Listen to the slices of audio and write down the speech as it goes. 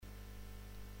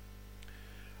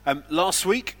Last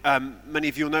week, many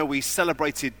of you will know, we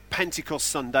celebrated Pentecost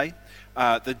Sunday,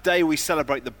 the day we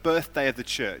celebrate the birthday of the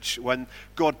church, when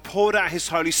God poured out his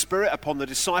Holy Spirit upon the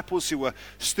disciples who were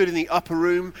stood in the upper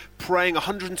room, praying,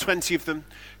 120 of them,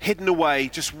 hidden away,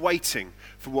 just waiting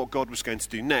for what God was going to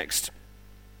do next.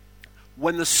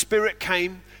 When the Spirit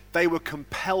came, they were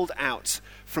compelled out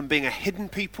from being a hidden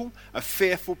people, a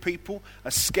fearful people,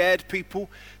 a scared people,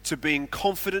 to being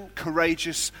confident,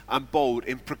 courageous, and bold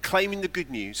in proclaiming the good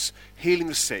news, healing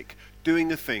the sick, doing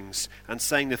the things, and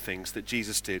saying the things that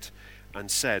Jesus did and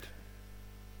said.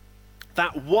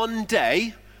 That one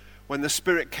day, when the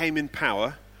Spirit came in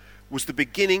power, was the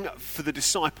beginning for the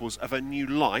disciples of a new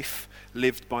life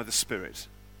lived by the Spirit.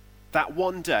 That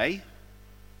one day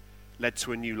led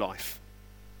to a new life.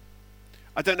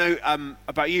 I don't know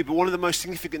about you, but one of the most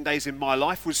significant days in my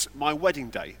life was my wedding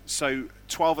day. So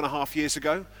 12 and a half years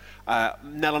ago,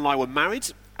 Nell and I were married.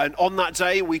 And on that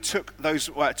day, we took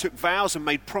vows and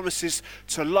made promises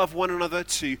to love one another,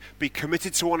 to be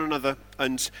committed to one another.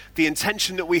 And the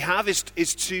intention that we have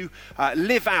is to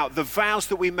live out the vows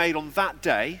that we made on that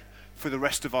day for the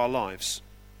rest of our lives.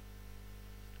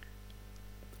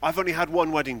 I've only had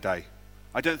one wedding day.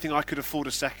 I don't think I could afford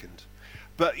a second.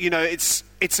 But, you know, it's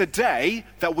a day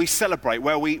that we celebrate,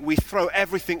 where we throw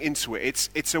everything into it.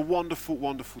 It's a wonderful,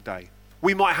 wonderful day.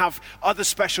 We might have other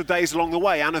special days along the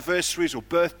way, anniversaries or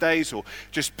birthdays or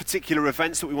just particular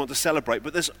events that we want to celebrate,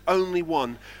 but there's only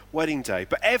one wedding day.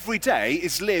 But every day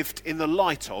is lived in the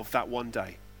light of that one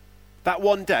day. That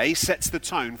one day sets the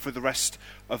tone for the rest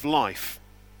of life.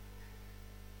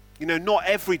 You know, not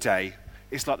every day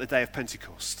is like the day of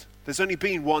Pentecost. There's only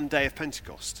been one day of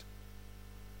Pentecost.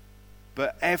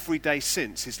 But every day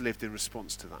since is lived in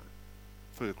response to that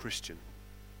for the Christian.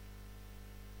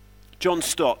 John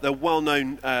Stott, the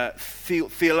well-known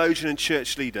theologian and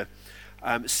church leader,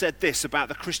 said this about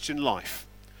the Christian life.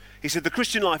 He said, the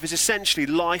Christian life is essentially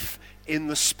life in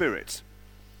the Spirit.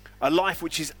 A life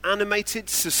which is animated,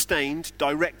 sustained,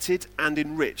 directed, and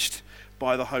enriched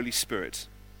by the Holy Spirit.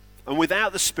 And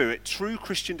without the Spirit, true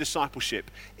Christian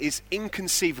discipleship is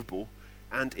inconceivable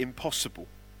and impossible.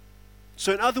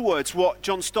 So in other words, what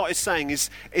John Stott is saying is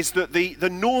that the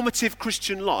normative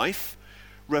Christian life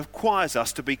requires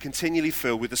us to be continually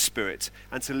filled with the Spirit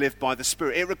and to live by the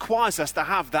Spirit. It requires us to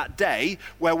have that day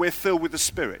where we're filled with the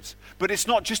Spirit. But it's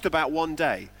not just about one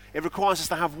day. It requires us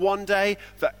to have one day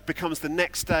that becomes the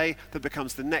next day, that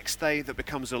becomes the next day, that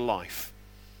becomes a life.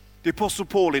 The Apostle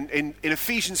Paul in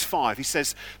Ephesians 5, he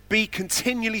says, be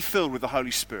continually filled with the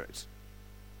Holy Spirit.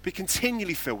 Be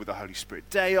continually filled with the Holy Spirit,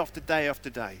 day after day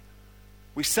after day.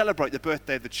 We celebrate the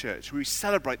birthday of the church. We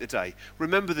celebrate the day.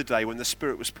 Remember the day when the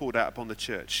Spirit was poured out upon the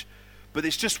church. But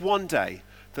it's just one day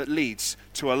that leads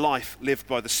to a life lived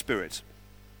by the Spirit.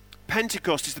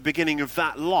 Pentecost is the beginning of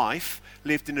that life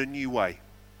lived in a new way.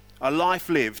 A life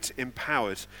lived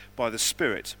empowered by the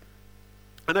Spirit.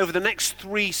 And over the next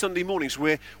 3 Sunday mornings,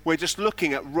 we're just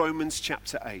looking at Romans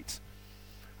chapter 8.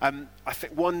 I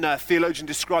think one theologian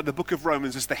described the book of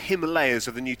Romans as the Himalayas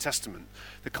of the New Testament,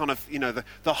 the kind of,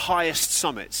 the highest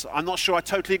summits. I'm not sure I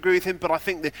totally agree with him, but I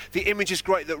think the image is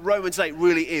great that Romans 8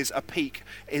 really is a peak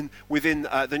within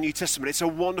the New Testament. It's a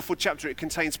wonderful chapter. It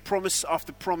contains promise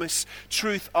after promise,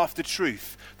 truth after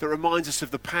truth that reminds us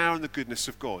of the power and the goodness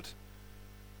of God.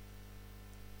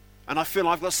 And I feel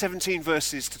I've got 17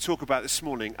 verses to talk about this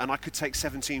morning, and I could take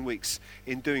 17 weeks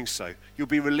in doing so. You'll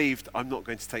be relieved I'm not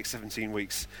going to take 17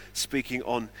 weeks speaking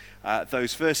on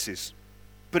those verses.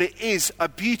 But it is a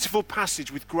beautiful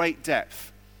passage with great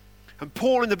depth. And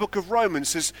Paul in the book of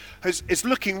Romans is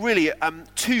looking really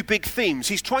at 2 big themes.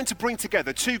 He's trying to bring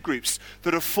together 2 groups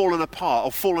that have fallen apart,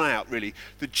 or fallen out really.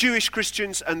 The Jewish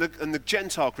Christians and the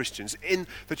Gentile Christians in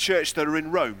the church that are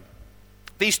in Rome.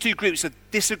 These 2 groups are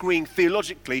disagreeing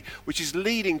theologically, which is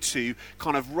leading to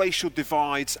kind of racial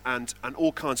divides and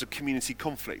all kinds of community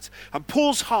conflict. And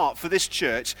Paul's heart for this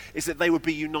church is that they would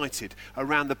be united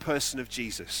around the person of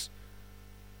Jesus.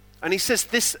 And he says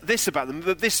this about them,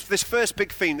 this first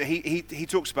big theme that he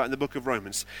talks about in the book of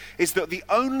Romans, is that the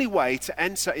only way to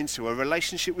enter into a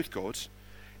relationship with God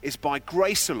is by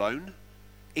grace alone,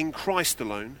 in Christ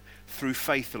alone, through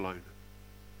faith alone.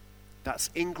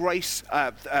 That's in grace,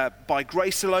 by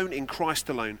grace alone, in Christ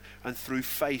alone, and through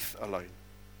faith alone.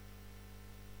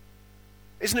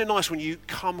 Isn't it nice when you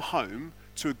come home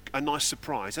to a nice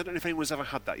surprise? I don't know if anyone's ever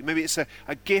had that. Maybe it's a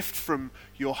gift from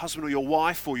your husband or your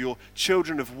wife, or your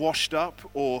children have washed up,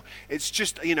 or it's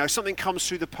just, something comes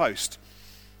through the post.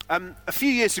 A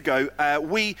few years ago,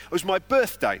 it was my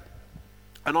birthday.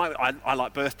 And I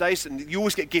like birthdays, and you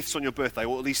always get gifts on your birthday,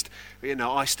 or at least,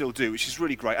 I still do, which is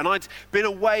really great. And I'd been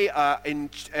away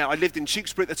I lived in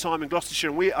Tewkesbury at the time in Gloucestershire,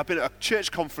 and I'd been at a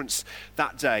church conference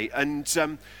that day. And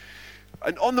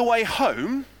on the way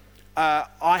home,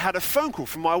 I had a phone call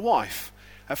from my wife,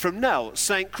 from Nell,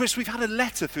 saying, Chris, we've had a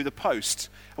letter through the post.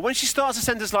 And when she starts a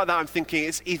sentence like that, I'm thinking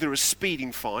it's either a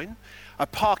speeding fine, a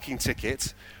parking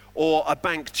ticket, or a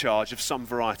bank charge of some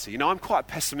variety. I'm quite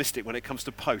pessimistic when it comes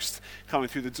to post coming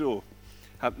through the door.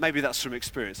 Maybe that's from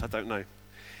experience, I don't know.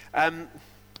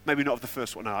 Maybe not of the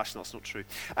first one. No, actually, that's not true.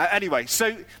 Anyway,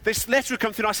 so this letter had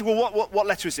come through, and I said, well, what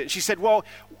letter is it? And she said, well,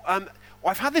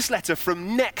 I've had this letter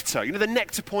from Nectar. The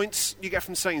Nectar points you get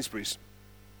from Sainsbury's.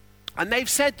 And they've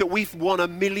said that we've won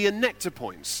 1 million Nectar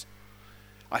points.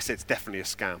 I said, it's definitely a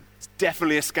scam. It's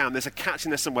definitely a scam. There's a catch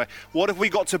in there somewhere. What have we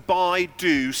got to buy,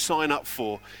 do, sign up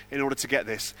for in order to get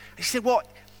this? And she said, well,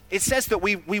 it says that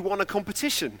we won a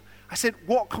competition. I said,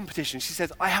 what competition? She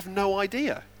says, I have no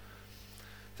idea.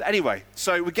 So anyway,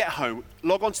 so we get home,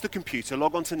 log onto the computer,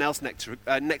 log onto Nell's Nectar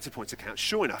Points account.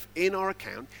 Sure enough, in our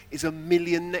account is 1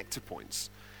 million Nectar Points.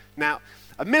 Now,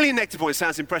 1 million Nectar Points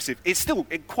sounds impressive. It's still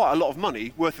quite a lot of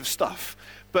money worth of stuff.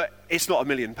 But it's not £1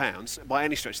 million by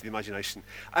any stretch of the imagination.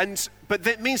 But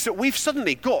that means that we've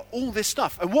suddenly got all this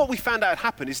stuff. And what we found out had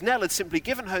happened is Nell had simply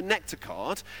given her Nectar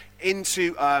card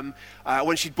into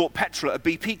when she'd bought petrol at a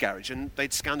BP garage, and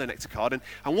they'd scanned her Nectar card.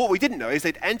 And what we didn't know is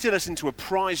they'd entered us into a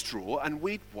prize draw, and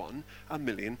we'd won 1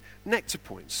 million Nectar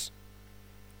Points.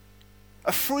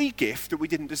 A free gift that we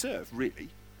didn't deserve, really.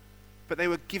 But they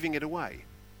were giving it away.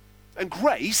 And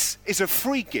grace is a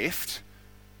free gift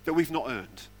that we've not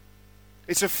earned.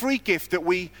 It's a free gift that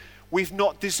we've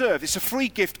not deserved. It's a free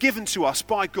gift given to us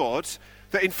by God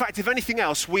that, in fact, if anything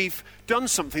else, we've done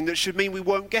something that should mean we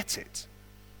won't get it.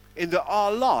 In that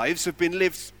our lives have been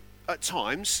lived at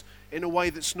times in a way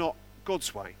that's not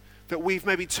God's way, that we've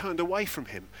maybe turned away from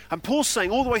him. And Paul's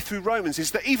saying all the way through Romans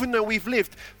is that even though we've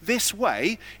lived this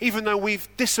way, even though we've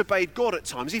disobeyed God at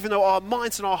times, even though our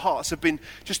minds and our hearts have been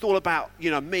just all about,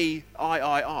 me,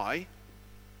 I,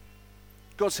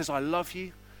 God says, I love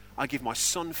you. I give my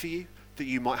son for you, that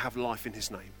you might have life in his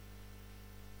name.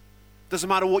 Doesn't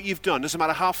matter what you've done, doesn't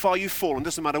matter how far you've fallen,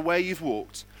 doesn't matter where you've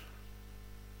walked,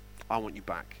 I want you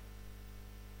back.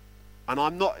 And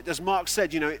I'm not, as Mark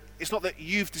said, it's not that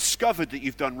you've discovered that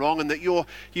you've done wrong and that you're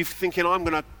thinking, I'm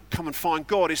going to come and find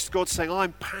God. It's God saying,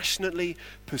 I'm passionately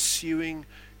pursuing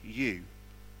you,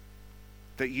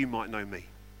 that you might know me.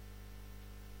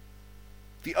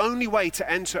 The only way to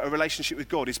enter a relationship with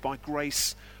God is by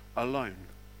grace alone.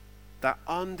 That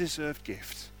undeserved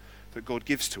gift that God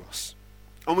gives to us.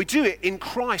 And we do it in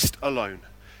Christ alone.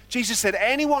 Jesus said,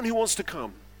 anyone who wants to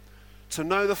come to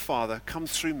know the Father, come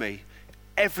through me.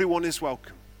 Everyone is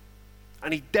welcome.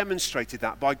 And he demonstrated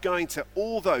that by going to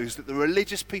all those that the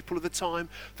religious people of the time,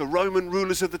 the Roman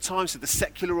rulers of the time, so the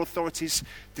secular authorities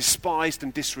despised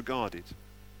and disregarded.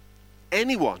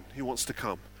 Anyone who wants to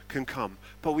come can come,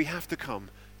 but we have to come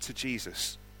to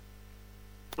Jesus.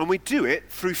 And we do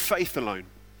it through faith alone,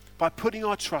 by putting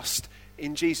our trust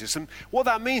in Jesus. And what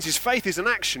that means is faith is an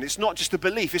action. It's not just a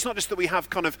belief. It's not just that we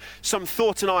have kind of some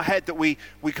thought in our head that we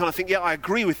kind of think, yeah, I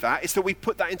agree with that. It's that we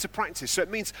put that into practice. So it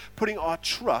means putting our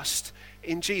trust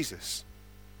in Jesus.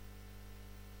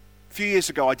 A few years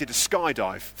ago, I did a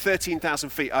skydive, 13,000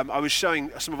 feet. I was showing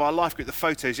some of our life group the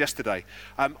photos yesterday.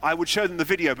 I would show them the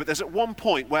video, but there's at one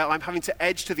point where I'm having to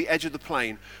edge to the edge of the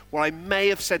plane where I may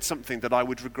have said something that I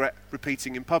would regret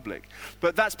repeating in public.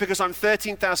 But that's because I'm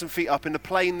 13,000 feet up in a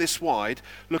plane this wide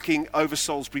looking over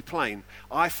Salisbury Plain.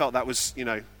 I felt that was,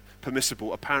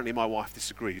 permissible. Apparently my wife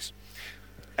disagrees.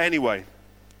 Anyway,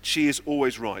 she is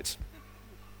always right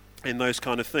in those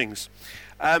kind of things.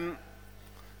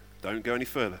 Don't go any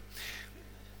further.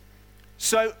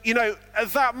 So,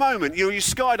 at that moment, you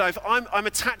skydive, I'm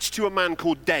attached to a man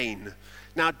called Dane.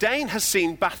 Now, Dane has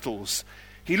seen battles.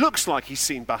 He looks like he's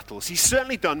seen battles. He's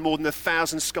certainly done more than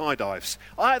 1,000 skydives.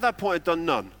 I, at that point, had done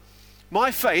none.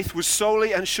 My faith was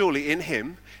solely and surely in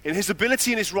him, in his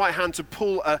ability in his right hand to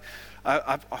pull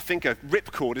I think a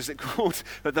ripcord, is it called,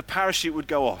 that the parachute would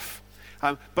go off.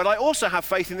 But I also have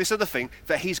faith in this other thing,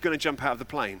 that he's going to jump out of the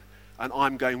plane, and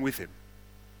I'm going with him.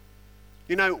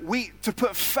 To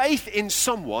put faith in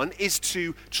someone is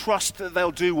to trust that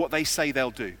they'll do what they say they'll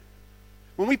do.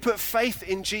 When we put faith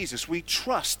in Jesus, we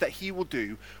trust that he will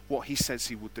do what he says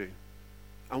he will do.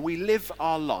 And we live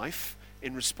our life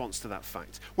in response to that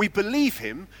fact. We believe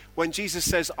him when Jesus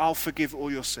says, I'll forgive all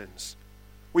your sins.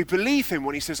 We believe him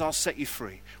when he says, I'll set you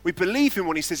free. We believe him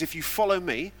when he says, if you follow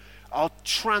me, I'll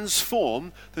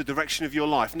transform the direction of your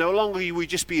life. No longer will you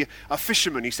just be a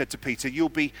fisherman, he said to Peter, you'll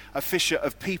be a fisher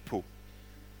of people.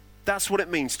 That's what it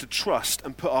means to trust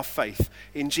and put our faith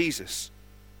in Jesus.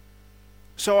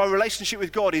 So our relationship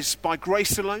with God is by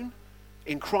grace alone,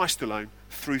 in Christ alone,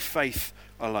 through faith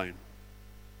alone.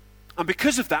 And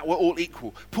because of that, we're all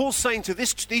equal. Paul's saying to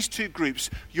these two groups,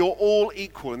 you're all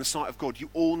equal in the sight of God. You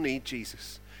all need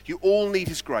Jesus. You all need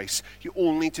his grace. You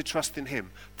all need to trust in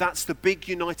him. That's the big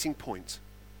uniting point.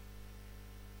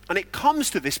 And it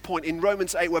comes to this point in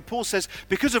Romans 8 where Paul says,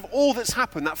 because of all that's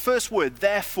happened, that first word,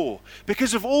 therefore,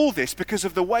 because of all this, because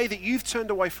of the way that you've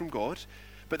turned away from God,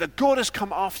 but that God has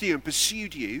come after you and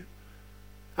pursued you,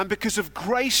 and because of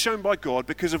grace shown by God,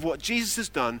 because of what Jesus has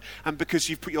done, and because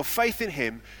you've put your faith in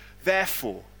him,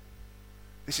 therefore,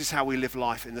 this is how we live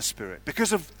life in the Spirit.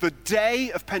 Because of the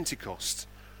day of Pentecost,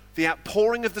 the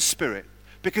outpouring of the Spirit,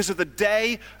 because of the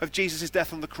day of Jesus'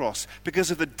 death on the cross, because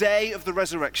of the day of the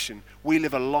resurrection, we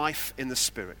live a life in the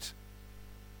Spirit.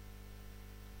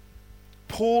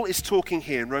 Paul is talking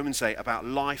here in Romans 8 about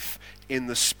life in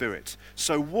the Spirit.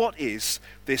 So what is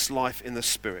this life in the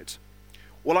Spirit?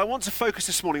 Well, I want to focus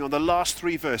this morning on the last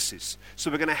 3 verses. So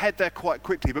we're going to head there quite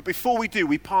quickly. But before we do,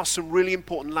 we pass some really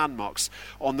important landmarks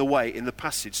on the way in the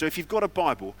passage. So if you've got a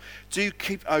Bible, do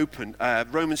keep open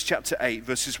Romans chapter 8,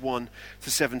 verses 1 to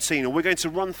 17. And we're going to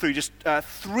run through just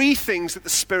 3 things that the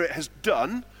Spirit has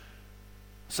done.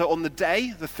 So on the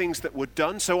day, the things that were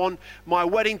done. So on my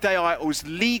wedding day, I was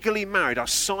legally married. I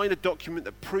signed a document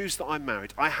that proves that I'm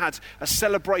married. I had a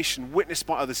celebration witnessed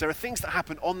by others. There are things that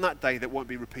happen on that day that won't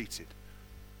be repeated.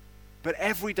 But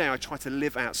every day I try to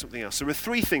live out something else. So there are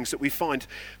 3 things that we find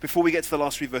before we get to the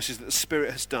last 3 verses that the Spirit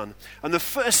has done. And the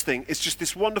first thing is just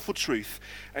this wonderful truth.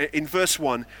 In verse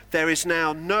 1, there is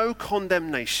now no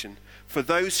condemnation for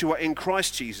those who are in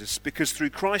Christ Jesus, because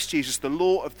through Christ Jesus the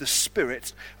law of the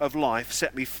Spirit of life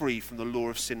set me free from the law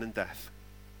of sin and death.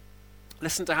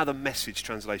 Listen to how the Message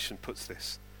translation puts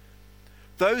this.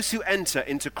 Those who enter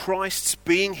into Christ's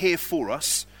being here for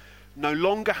us no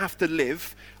longer have to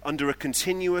live under a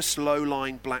continuous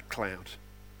low-lying black cloud.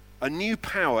 A new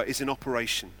power is in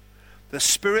operation. The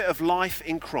Spirit of life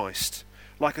in Christ,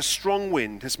 like a strong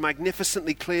wind, has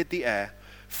magnificently cleared the air,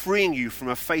 freeing you from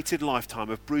a fated lifetime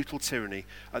of brutal tyranny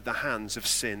at the hands of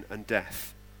sin and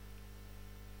death.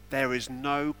 There is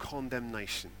no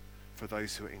condemnation for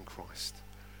those who are in Christ.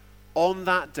 On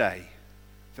that day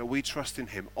that we trust in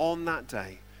him, on that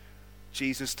day,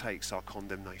 Jesus takes our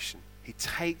condemnation. He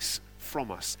takes from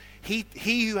us. He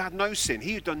who had no sin,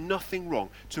 he who had done nothing wrong,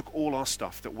 took all our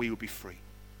stuff that we would be free.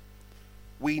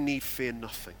 We need fear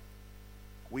nothing.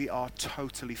 We are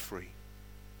totally free.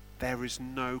 There is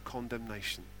no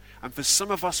condemnation. And for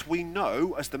some of us, we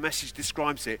know, as the Message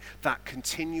describes it, that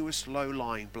continuous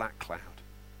low-lying black cloud.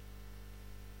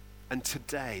 And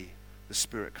today, the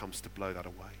Spirit comes to blow that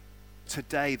away.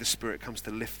 Today, the Spirit comes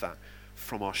to lift that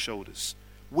from our shoulders.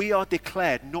 We are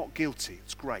declared not guilty.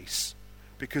 It's grace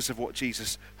because of what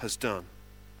Jesus has done.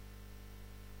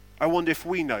 I wonder if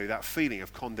we know that feeling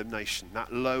of condemnation,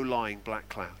 that low-lying black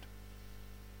cloud.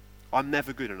 I'm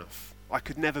never good enough. I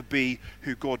could never be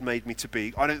who God made me to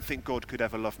be. I don't think God could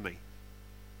ever love me.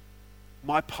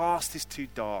 My past is too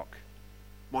dark.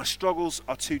 My struggles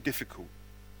are too difficult.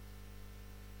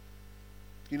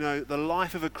 You know, the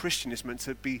life of a Christian is meant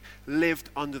to be lived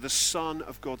under the sun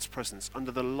of God's presence,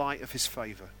 under the light of his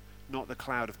favor, not the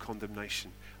cloud of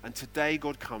condemnation. And today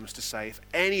God comes to say, if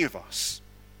any of us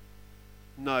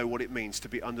know what it means to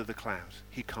be under the cloud,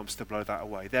 he comes to blow that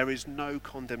away. There is no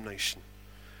condemnation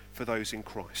for those in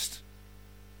Christ.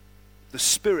 The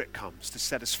Spirit comes to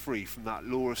set us free from that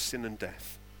law of sin and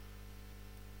death.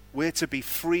 We're to be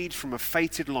freed from a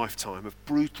fated lifetime of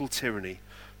brutal tyranny,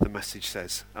 the Message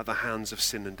says, at the hands of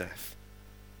sin and death.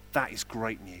 That is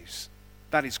great news.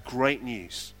 That is great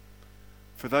news.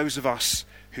 For those of us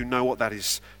who know what that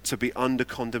is, to be under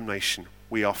condemnation,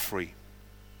 we are free.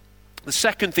 The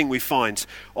second thing we find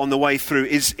on the way through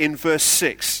is in verse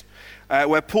 6,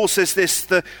 where Paul says this,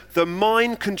 the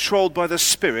mind controlled by the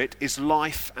Spirit is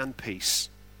life and peace.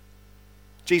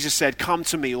 Jesus said, come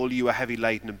to me, all you are heavy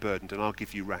laden and burdened, and I'll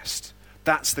give you rest.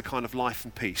 That's the kind of life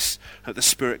and peace that the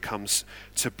Spirit comes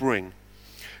to bring.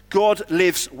 God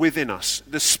lives within us.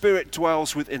 The Spirit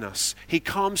dwells within us. He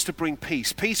comes to bring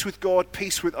peace. Peace with God,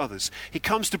 peace with others. He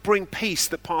comes to bring peace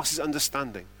that passes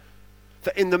understanding.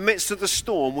 That in the midst of the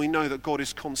storm, we know that God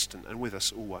is constant and with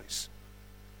us always.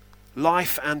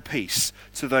 Life and peace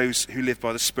to those who live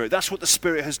by the Spirit. That's what the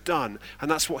Spirit has done,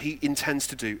 and that's what he intends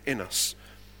to do in us.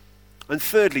 And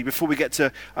thirdly, before we get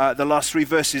to the last 3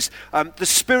 verses, the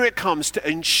Spirit comes to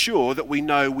ensure that we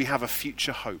know we have a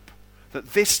future hope.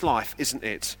 That this life isn't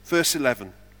it. Verse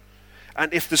 11.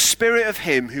 And if the Spirit of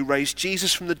him who raised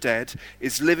Jesus from the dead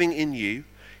is living in you,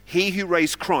 He who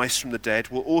raised Christ from the dead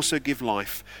will also give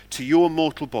life to your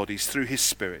mortal bodies through his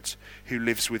Spirit who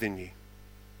lives within you.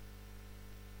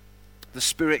 The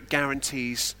Spirit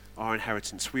guarantees our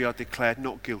inheritance. We are declared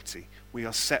not guilty. We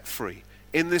are set free.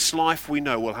 In this life, we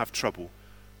know we'll have trouble.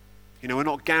 We're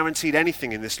not guaranteed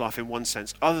anything in this life in one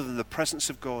sense, other than the presence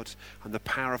of God and the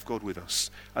power of God with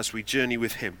us as we journey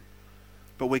with him.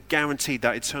 But we're guaranteed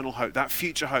that eternal hope, that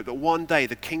future hope, that one day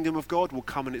the kingdom of God will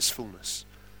come in its fullness.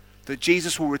 That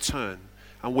Jesus will return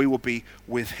and we will be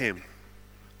with him.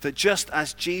 That just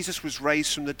as Jesus was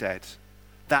raised from the dead,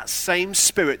 that same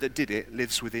Spirit that did it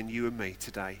lives within you and me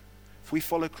today. If we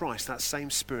follow Christ, that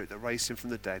same Spirit that raised him from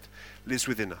the dead lives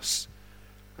within us.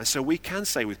 And so we can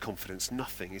say with confidence,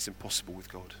 nothing is impossible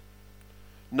with God.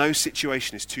 No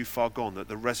situation is too far gone that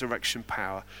the resurrection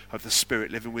power of the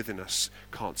Spirit living within us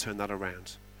can't turn that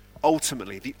around.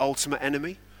 Ultimately, the ultimate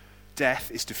enemy,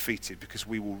 death, is defeated because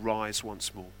we will rise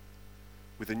once more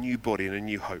with a new body and a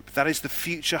new hope. That is the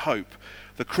future hope,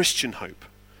 the Christian hope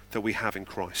that we have in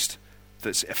Christ,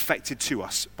 that's affected to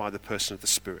us by the person of the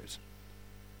Spirit.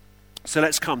 So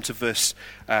let's come to verse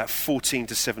 14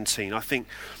 to 17. I think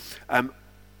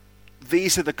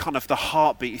these are the kind of the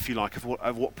heartbeat, if you like, of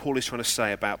what Paul is trying to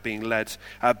say about being led,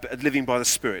 living by the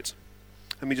Spirit.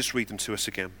 Let me just read them to us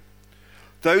again.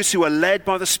 Those who are led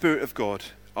by the Spirit of God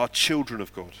are children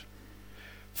of God.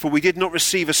 For we did not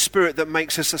receive a spirit that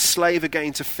makes us a slave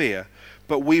again to fear,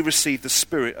 but we received the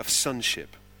spirit of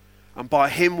sonship. And by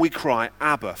him we cry,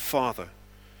 Abba, Father.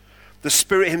 The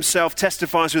Spirit himself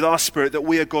testifies with our spirit that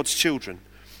we are God's children.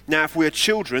 Now if we are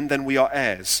children, then we are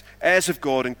heirs, heirs of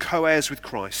God and co-heirs with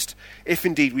Christ, if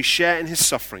indeed we share in his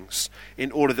sufferings,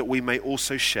 in order that we may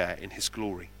also share in his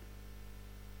glory.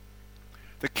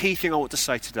 The key thing I want to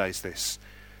say today is this.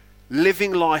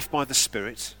 Living life by the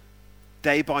Spirit,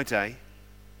 day by day,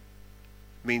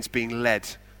 means being led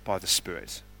by the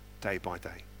Spirit, day by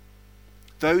day.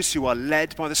 Those who are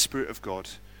led by the Spirit of God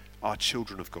are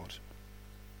children of God.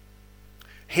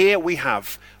 Here we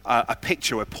have a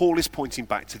picture where Paul is pointing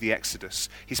back to the Exodus.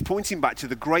 He's pointing back to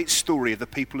the great story of the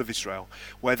people of Israel,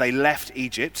 where they left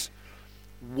Egypt,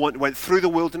 went through the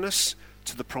wilderness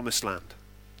to the promised land.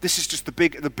 This is just the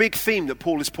big theme that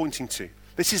Paul is pointing to.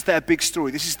 This is their big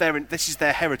story. This is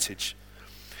their heritage.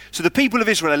 So the people of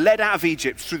Israel are led out of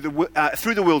Egypt through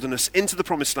the wilderness into the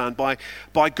promised land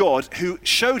by God, who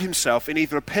showed himself in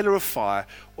either a pillar of fire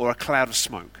or a cloud of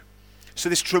smoke. So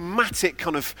this dramatic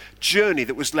kind of journey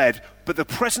that was led, but the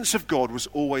presence of God was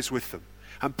always with them.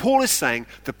 And Paul is saying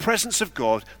the presence of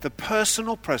God, the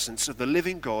personal presence of the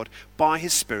living God by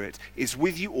his Spirit, is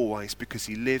with you always because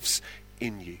he lives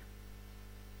in you.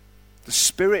 The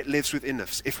Spirit lives within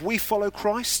us. If we follow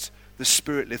Christ, the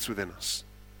Spirit lives within us.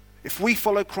 If we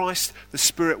follow Christ, the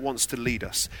Spirit wants to lead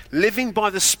us. Living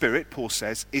by the Spirit, Paul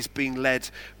says, is being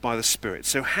led by the Spirit.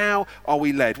 So how are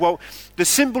we led? Well,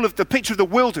 the picture of the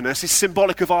wilderness is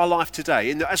symbolic of our life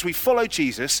today. In that as we follow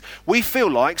Jesus, we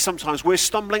feel like sometimes we're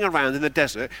stumbling around in the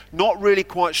desert, not really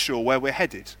quite sure where we're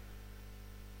headed.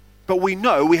 But we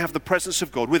know we have the presence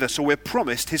of God with us, or we're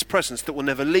promised his presence that will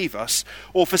never leave us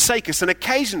or forsake us. And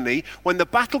occasionally, when the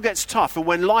battle gets tough and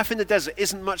when life in the desert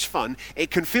isn't much fun,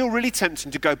 it can feel really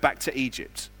tempting to go back to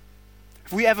Egypt.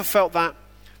 Have we ever felt that?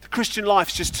 The Christian life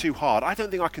is just too hard. I don't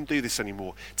think I can do this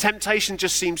anymore. Temptation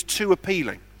just seems too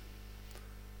appealing.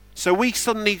 So we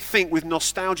suddenly think with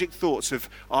nostalgic thoughts of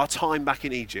our time back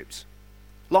in Egypt.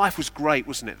 Life was great,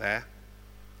 wasn't it, there?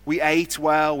 We ate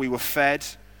well, we were fed.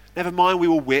 Never mind, we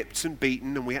were whipped and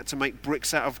beaten, and we had to make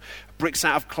bricks out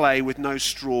of clay with no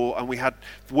straw, and we had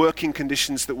working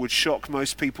conditions that would shock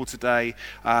most people today.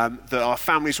 That our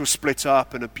families were split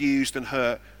up and abused and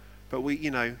hurt, but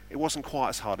it wasn't quite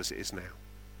as hard as it is now.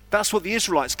 That's what the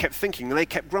Israelites kept thinking, and they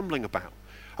kept grumbling about.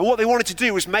 And what they wanted to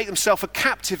do was make themselves a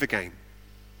captive again.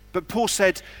 But Paul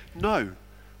said, no,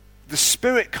 the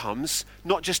Spirit comes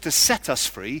not just to set us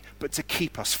free, but to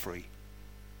keep us free.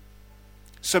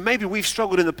 So maybe we've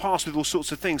struggled in the past with all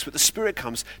sorts of things, but the Spirit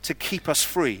comes to keep us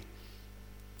free.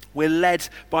 We're led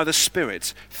by the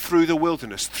Spirit through the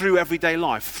wilderness, through everyday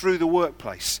life, through the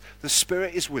workplace. The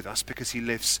Spirit is with us because he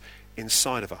lives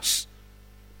inside of us.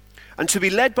 And to be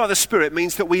led by the Spirit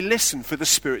means that we listen for the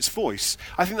Spirit's voice.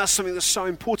 I think that's something that's so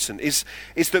important, is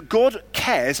that God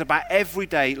cares about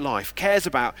everyday life, cares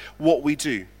about what we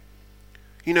do.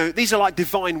 These are like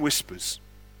divine whispers.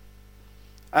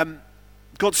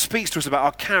 God speaks to us about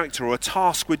our character or a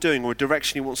task we're doing or a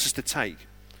direction he wants us to take.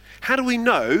 How do we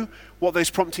know what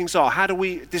those promptings are? How do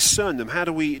we discern them? How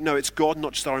do we know it's God,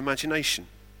 not just our imagination?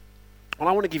 And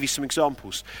I want to give you some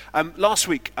examples. Last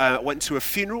week, I went to a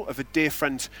funeral of a dear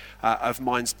friend of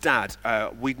mine's dad.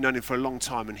 We'd known him for a long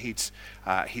time, and he'd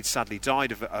sadly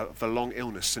died of a long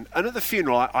illness. And at the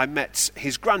funeral, I met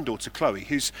his granddaughter, Chloe,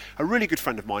 who's a really good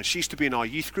friend of mine. She used to be in our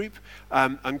youth group.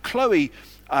 And Chloe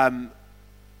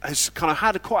has kind of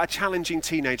had quite a challenging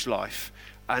teenage life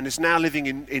and is now living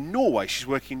in Norway. She's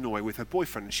working in Norway with her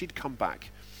boyfriend, and she'd come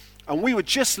back. And we were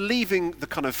just leaving the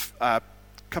kind of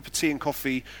cup of tea and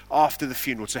coffee after the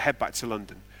funeral to head back to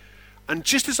London. And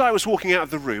just as I was walking out of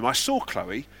the room, I saw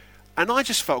Chloe, and I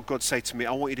just felt God say to me,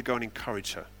 I want you to go and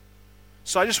encourage her.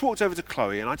 So I just walked over to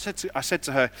Chloe, and I said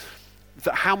to her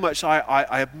that how much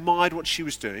I admired what she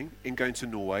was doing in going to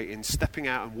Norway, in stepping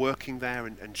out and working there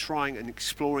and trying and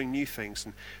exploring new things,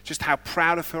 and just how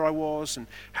proud of her I was, and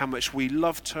how much we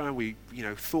loved her, and we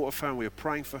thought of her, and we were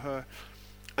praying for her.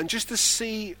 And just to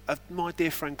see my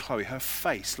dear friend Chloe, her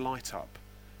face light up.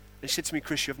 And she said to me,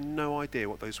 Chris, you have no idea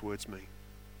what those words mean.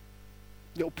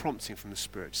 Little prompting from the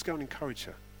Spirit. Just go and encourage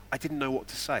her. I didn't know what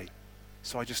to say,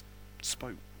 so I just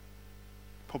spoke.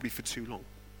 Probably for too long.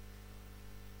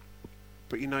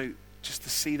 But just to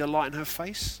see the light in her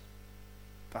face,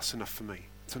 that's enough for me.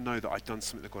 To know that I'd done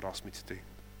something that God asked me to do.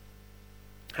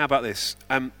 How about this?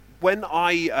 When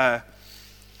I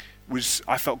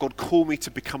felt God call me to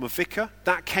become a vicar,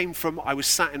 that came from, I was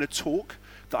sat in a talk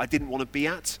that I didn't want to be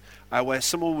at, where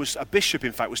a bishop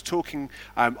in fact was talking,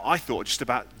 I thought, just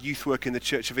about youth work in the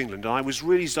Church of England, and I was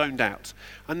really zoned out.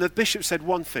 And the bishop said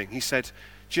one thing. He said,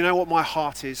 do you know what my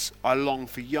heart is? I long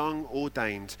for young,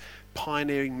 ordained,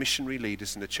 pioneering missionary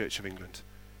leaders in the Church of England.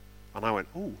 And I went,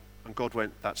 ooh, and God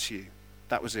went, that's you.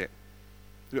 That was it.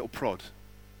 A little prod.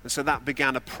 And so that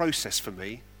began a process for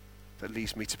me that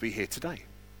leads me to be here today.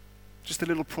 Just a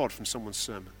little prod from someone's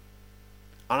sermon.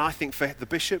 And I think for the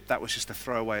bishop, that was just a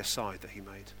throwaway aside that he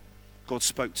made. God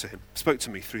spoke to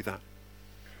me through that.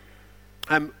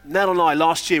 Nell and I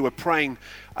last year were praying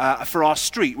for our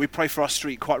street. We pray for our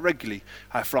street quite regularly,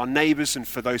 for our neighbours and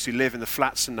for those who live in the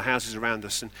flats and the houses around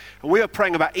us. And we were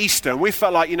praying about Easter, and we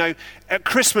felt like, at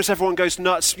Christmas everyone goes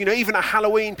nuts. Even at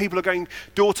Halloween people are going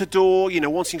door to door,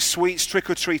 wanting sweets,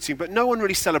 trick-or-treating, but no one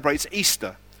really celebrates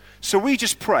Easter. So we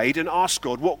just prayed and asked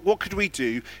God, what could we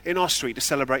do in our street to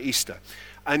celebrate Easter?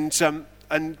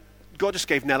 And God just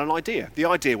gave Nell an idea. The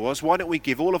idea was, why don't we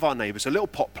give all of our neighbours a little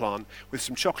pot plant with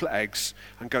some chocolate eggs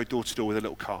and go door to door with a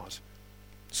little card?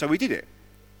 So we did it.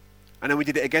 And then we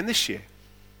did it again this year.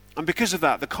 And because of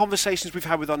that, the conversations we've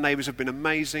had with our neighbours have been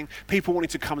amazing. People wanting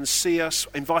to come and see us,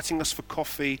 inviting us for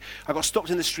coffee. I got stopped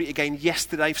in the street again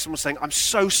yesterday for someone saying, I'm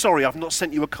so sorry I've not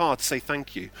sent you a card to say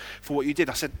thank you for what you did.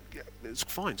 I said, it's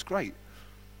fine, it's great.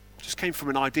 It just came from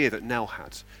an idea that Nell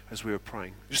had as we were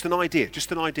praying. Just an idea.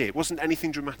 It wasn't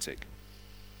anything dramatic.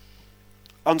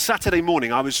 On Saturday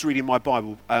morning, I was reading my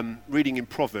Bible, reading in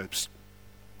Proverbs.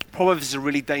 Proverbs is a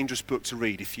really dangerous book to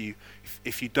read if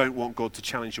you don't want God to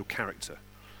challenge your character.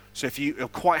 So if you are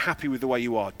quite happy with the way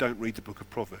you are, don't read the book of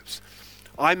Proverbs.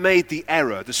 I made the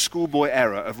schoolboy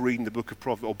error of reading the book of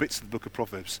Proverbs, or bits of the book of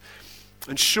Proverbs.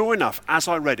 And sure enough, as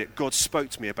I read it, God spoke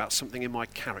to me about something in my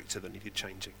character that needed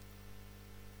changing.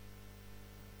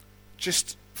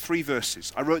 Just 3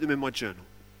 verses. I wrote them in my journal.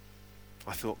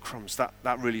 I thought, crumbs,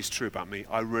 that really is true about me.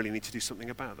 I really need to do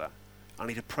something about that. I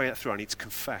need to pray it through. I need to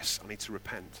confess. I need to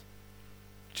repent.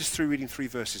 Just through reading 3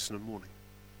 verses in the morning.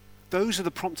 Those are the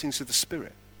promptings of the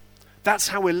Spirit. That's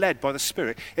how we're led by the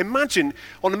Spirit. Imagine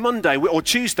on a Monday or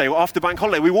Tuesday or after bank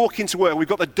holiday, we walk into work and we've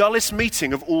got the dullest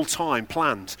meeting of all time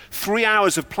planned. 3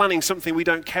 hours of planning something we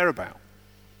don't care about.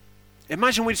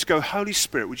 Imagine we just go, Holy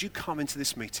Spirit, would you come into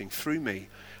this meeting through me,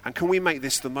 and can we make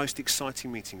this the most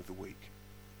exciting meeting of the week?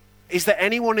 Is there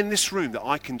anyone in this room that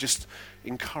I can just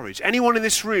encourage? Anyone in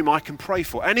this room I can pray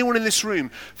for? Anyone in this room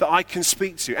that I can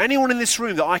speak to? Anyone in this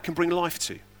room that I can bring life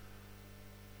to?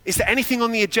 Is there anything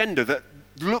on the agenda that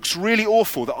looks really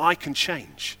awful that I can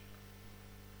change?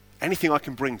 Anything I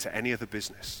can bring to any other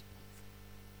business?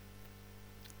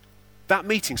 That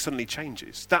meeting suddenly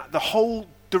changes. That the whole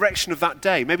direction of that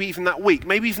day, maybe even that week,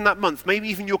 maybe even that month, maybe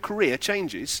even your career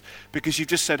changes because you've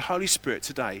just said, Holy Spirit,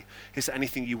 today, is there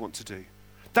anything you want to do?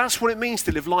 That's what it means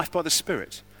to live life by the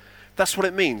Spirit. That's what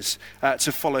it means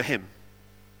to follow Him.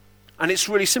 And it's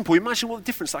really simple. Imagine what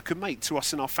difference that could make to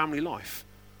us in our family life.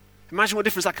 Imagine what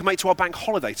difference that could make to our bank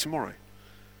holiday tomorrow.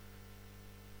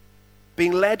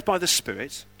 Being led by the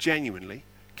Spirit, genuinely,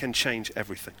 can change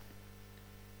everything.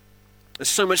 There's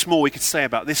so much more we could say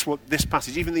about this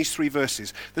passage, even these 3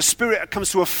 verses. The Spirit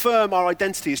comes to affirm our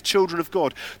identity as children of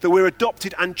God, that we're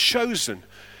adopted and chosen,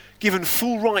 given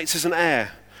full rights as an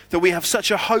heir, that we have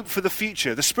such a hope for the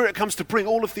future. The Spirit comes to bring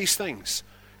all of these things.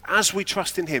 as we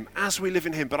trust in him, as we live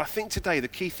in him. But I think today the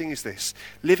key thing is this: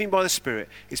 living by the Spirit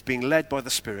is being led by the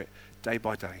Spirit day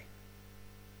by day.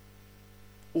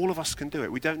 All of us can do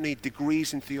it. We don't need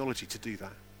degrees in theology to do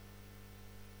that.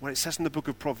 When it says in the book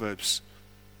of Proverbs,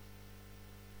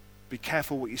 be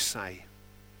careful what you say.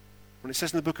 When it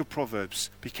says in the book of Proverbs,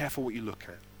 be careful what you look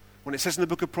at. When it says in the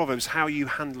book of Proverbs, how are you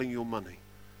handling your money?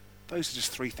 Those are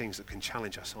just three things that can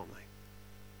challenge us, aren't they?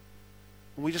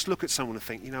 When we just look at someone and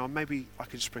think, maybe I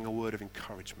could just bring a word of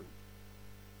encouragement.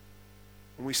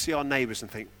 When we see our neighbours and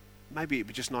think, maybe it'd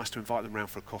be just nice to invite them around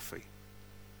for a coffee.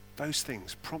 Those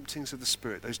things, promptings of the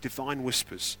Spirit, those divine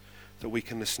whispers that we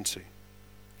can listen to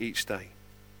each day.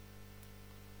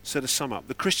 So to sum up,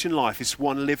 the Christian life is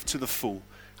one lived to the full,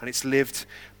 and it's lived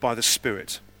by the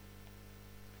Spirit.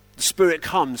 The Spirit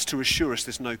comes to assure us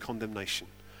there's no condemnation.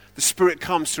 The Spirit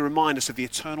comes to remind us of the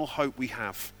eternal hope we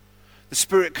have. The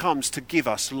Spirit comes to give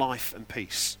us life and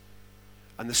peace.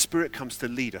 And the Spirit comes to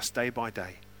lead us day by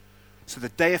day. So the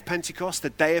day of Pentecost, the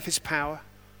day of his power,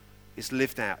 is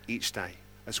lived out each day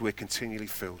as we're continually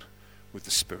filled with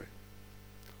the Spirit.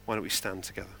 Why don't we stand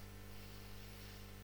together?